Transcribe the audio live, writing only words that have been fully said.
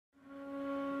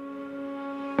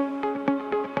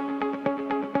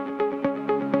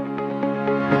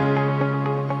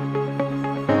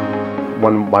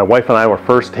When my wife and I were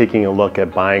first taking a look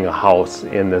at buying a house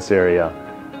in this area,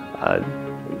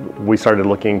 we started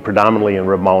looking predominantly in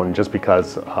Rib Mountain just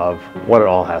because of what it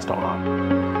all has to offer.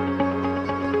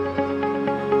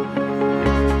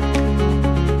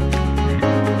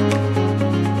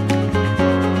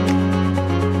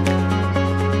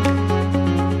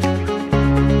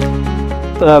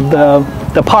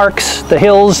 The parks, the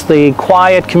hills, the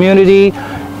quiet community.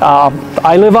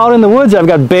 I live out in the woods. I've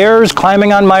got bears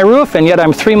climbing on my roof, and yet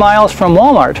I'm 3 miles from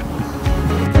Walmart.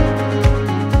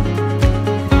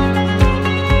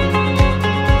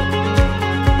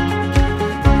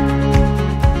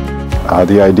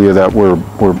 The idea that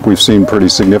we've seen pretty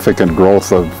significant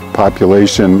growth of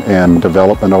population and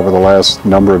development over the last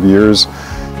number of years.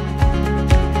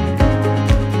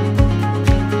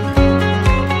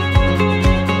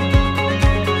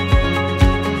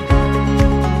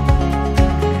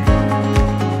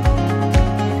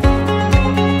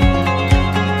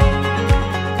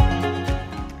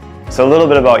 So a little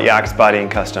bit about Yak's Body &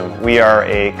 Custom. We are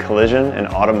a collision and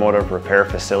automotive repair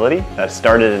facility that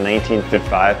started in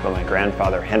 1955 by my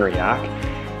grandfather Henry Yak,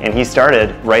 and he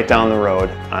started right down the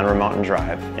road on Rib Mountain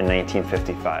Drive in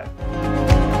 1955.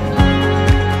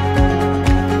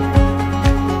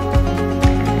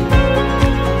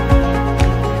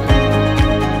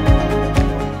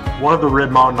 One of the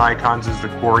Rib Mountain icons is the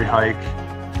Quarry Hike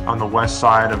on the west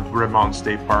side of Rib Mountain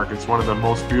State Park. It's one of the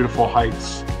most beautiful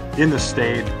hikes in the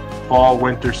state. Fall,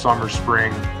 winter, summer,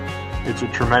 spring. It's a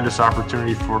tremendous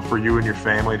opportunity for you and your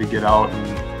family to get out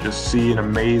and just see an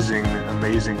amazing,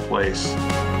 amazing place.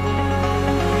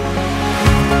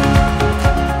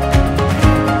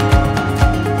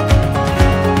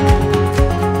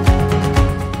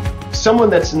 Someone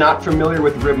that's not familiar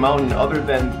with Rib Mountain other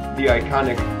than the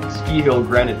iconic ski hill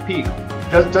Granite Peak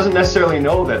doesn't necessarily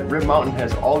know that Rib Mountain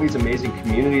has all these amazing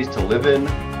communities to live in,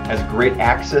 has great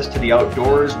access to the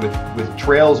outdoors with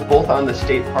trails both on the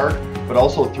state park but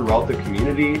also throughout the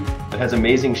community, that has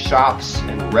amazing shops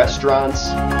and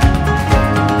restaurants.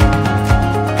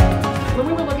 When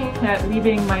we were looking at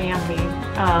leaving Miami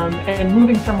and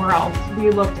moving somewhere else, we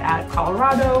looked at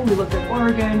Colorado, we looked at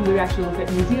Oregon, we actually looked at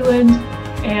New Zealand,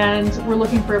 and we're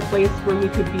looking for a place where we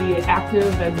could be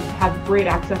active and have great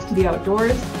access to the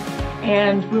outdoors.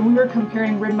 And when we were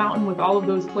comparing Rib Mountain with all of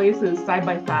those places side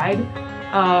by side,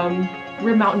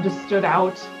 Rib Mountain just stood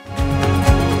out.